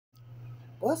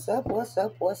What's up? What's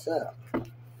up? What's up?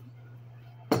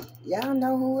 Y'all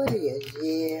know who it is.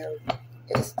 Yeah,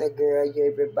 it's the girl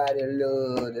you everybody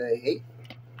love to hate.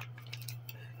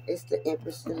 It's the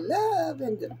Empress of Love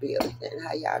in the building.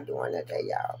 How y'all doing today,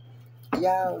 y'all?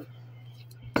 Y'all,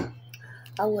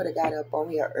 I would have got up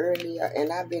on here earlier,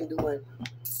 and I've been doing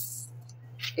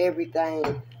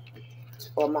everything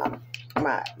for my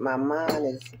mind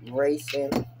is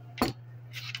racing.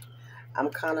 I'm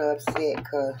kind of upset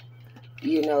because,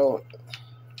 you know,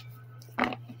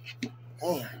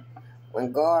 damn,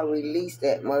 when God released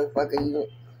that motherfucker,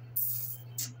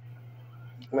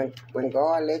 when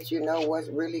God lets you know what's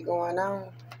really going on,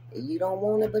 you don't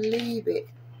want to believe it.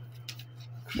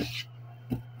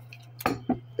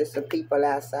 There's some people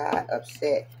outside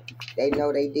upset. They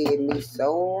know they did me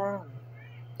so wrong.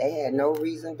 They had no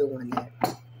reason doing that.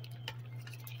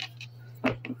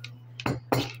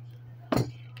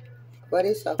 But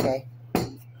it's okay.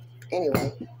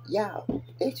 Anyway, y'all,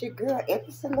 it's your girl,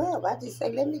 Empress of Love. I just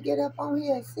say, let me get up on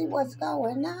here and see what's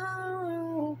going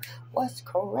on. What's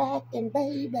cracking,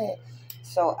 baby?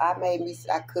 So I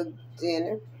cooked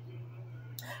dinner.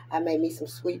 I made me some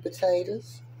sweet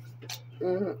potatoes.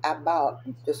 I bought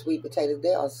the sweet potatoes.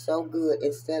 They are so good.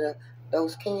 Instead of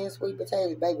those canned sweet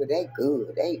potatoes, baby, they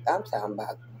good. I'm talking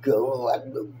about good.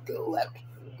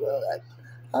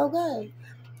 Okay.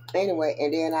 Anyway,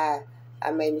 and then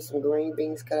I made me some green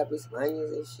beans, cut up with some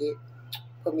onions and shit.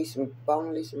 Put me some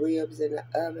boneless ribs in the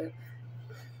oven.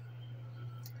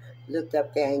 Looked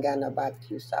up there, ain't got no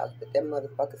barbecue sauce, but them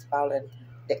motherfuckers falling.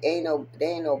 There ain't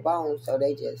no bones, so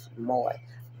they just moist.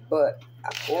 But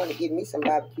I want to get me some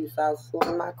barbecue sauce soon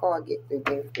as my car get through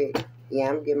getting fixed. Yeah,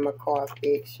 I'm getting my car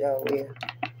fixed, show yeah.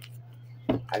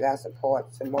 I got some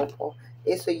parts, some more parts.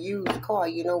 It's a used car,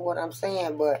 you know what I'm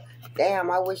saying? But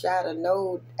damn, I wish I'd have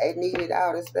known it needed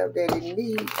all the stuff that it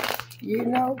needs, you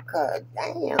know? Cause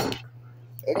damn,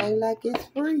 it ain't like it's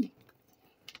free,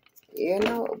 you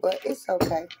know? But it's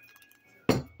okay.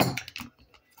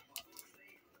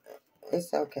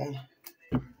 It's okay.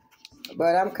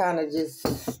 But I'm kind of just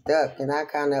stuck and I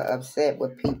kind of upset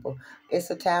with people. It's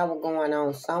a tower going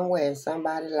on somewhere in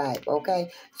somebody's life,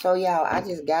 okay? So, y'all, I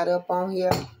just got up on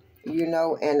here, you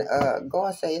know, and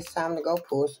God say it's time to go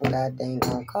pull some goddamn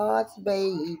on cards,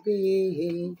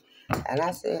 baby. And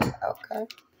I said, okay.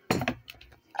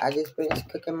 I just finished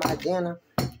cooking my dinner.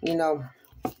 You know,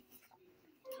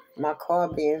 my car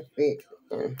being fixed.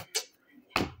 It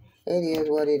is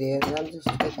what it is. I'm just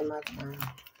taking my time.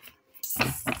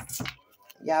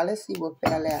 Y'all, let's see what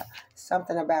fell out.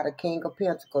 Something about a King of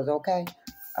Pentacles, okay?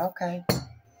 Okay.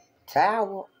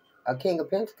 Tower. A King of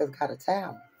Pentacles got a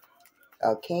tower.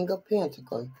 A King of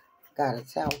Pentacles got a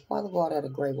tower. Father God of the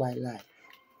great white light.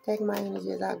 Take my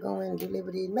energy as I go in and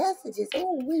deliver these messages.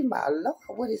 Oh, my Lord,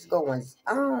 what is going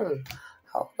on?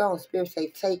 Hold on, Spirit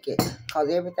say take it. Because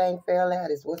everything fell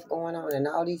out is what's going on. And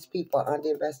all these people are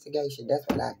under investigation. That's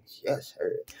what I just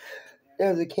heard.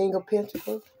 There's a King of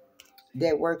Pentacles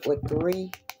that worked with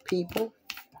 3 people.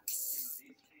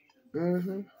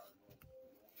 To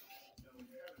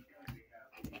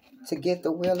get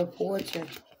the Wheel of Fortune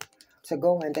to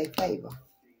go in their favor.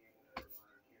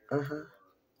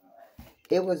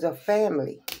 It was a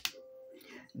family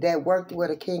that worked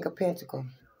with a King of Pentacles.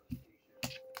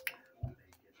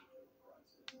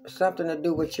 Something to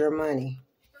do with your money.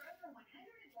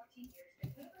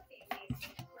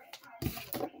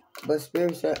 But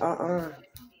Spirit said,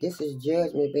 this is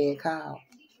judgment being called.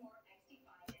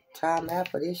 Time out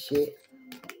for this shit.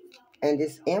 And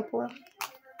this Emperor,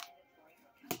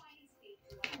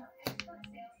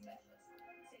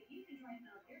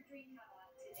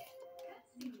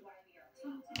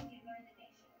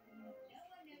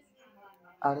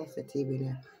 oh, that's the TV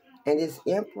now. And this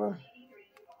Emperor,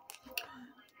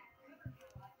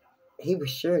 he was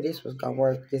sure this was going to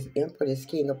work. This Emperor, this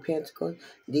King of Pentacles,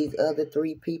 these other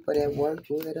 3 people that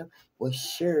worked with him was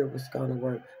sure it was going to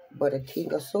work. But a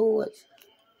King of Swords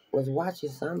was watching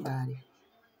somebody.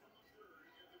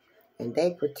 And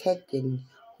they protecting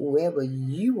whoever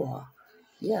you are.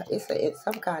 Yeah, it's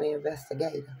some kind of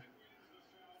investigator.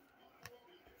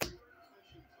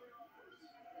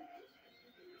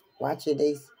 Watching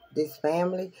this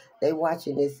family, they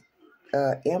watching this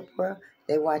Emperor,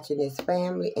 they watching this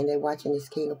family, and they watching this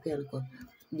King of Pentacles.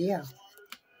 Yeah.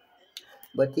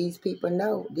 But these people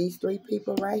know, these 3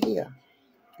 people right here,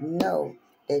 know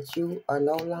that you are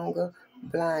no longer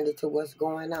blinded to what's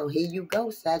going on. Here you go,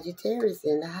 Sagittarius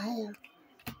in the house.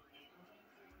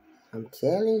 I'm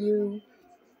telling you.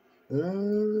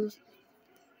 And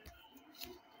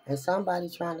somebody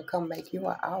trying to come make you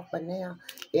an offer now.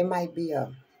 It might be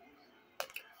a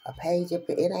page. It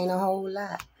ain't a whole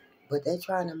lot. But they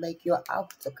trying to make you an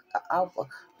offer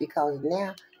because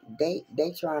now they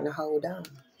trying to hold on.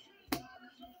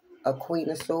 A Queen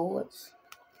of Swords.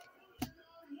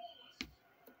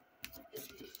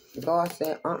 God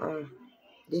said,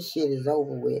 this shit is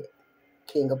over with.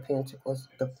 King of Pentacles,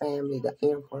 the family, the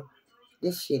Emperor.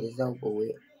 This shit is over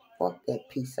with. Fuck that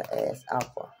piece of ass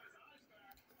offer.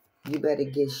 You better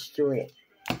get strength.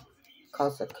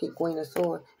 Cause a Queen of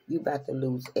Swords, you about to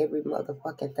lose every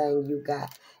motherfucking thing you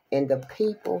got. And the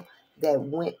people that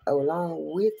went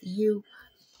along with you,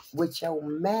 with your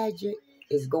magic,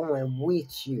 is going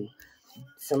with you.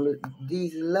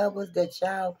 These lovers that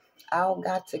y'all all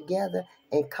got together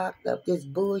and cocked up this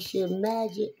bullshit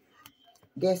magic,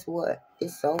 guess what?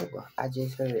 It's over. I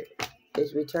just heard.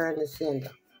 It's return to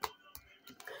sender.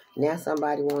 Now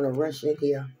somebody want to rush in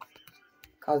here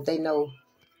because they know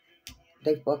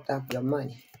they fucked up your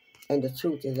money. And the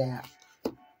truth is out.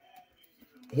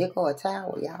 Here go a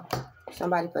towel, y'all.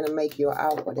 Somebody finna make you an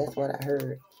offer. That's what I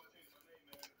heard.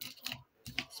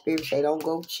 Spirit say don't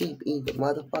go cheap either.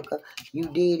 Motherfucker, you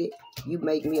did it. You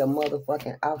make me a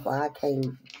motherfucking offer. I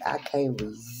can't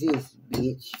resist,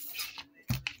 bitch.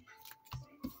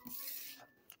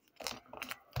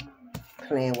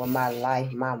 Playing with my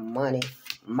life, my money,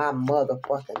 my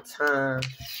motherfucking time,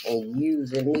 and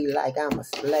using me like I'm a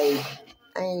slave.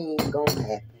 Ain't gonna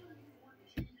happen.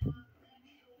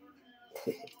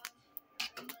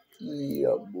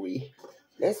 Yeah, boy.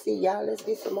 Let's see, y'all. Let's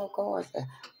get some more cards.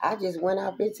 I just went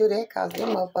up into that because them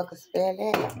motherfuckers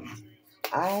fell out.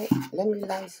 Alright, let me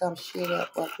light some shit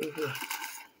up in here.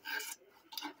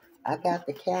 I got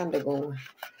the candle going.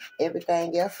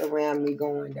 Everything else around me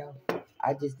going, though.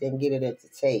 I just didn't get it at the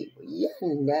table. You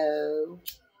know.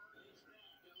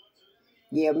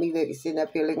 Yeah, me sitting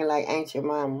up here looking like ancient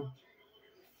mama.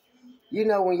 You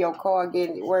know when your car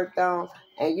getting worked on,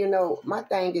 and you know, my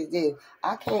thing is this.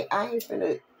 I ain't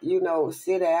finna,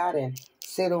 sit out and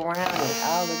sit around and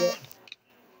all of that.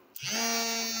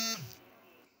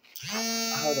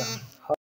 Hold on.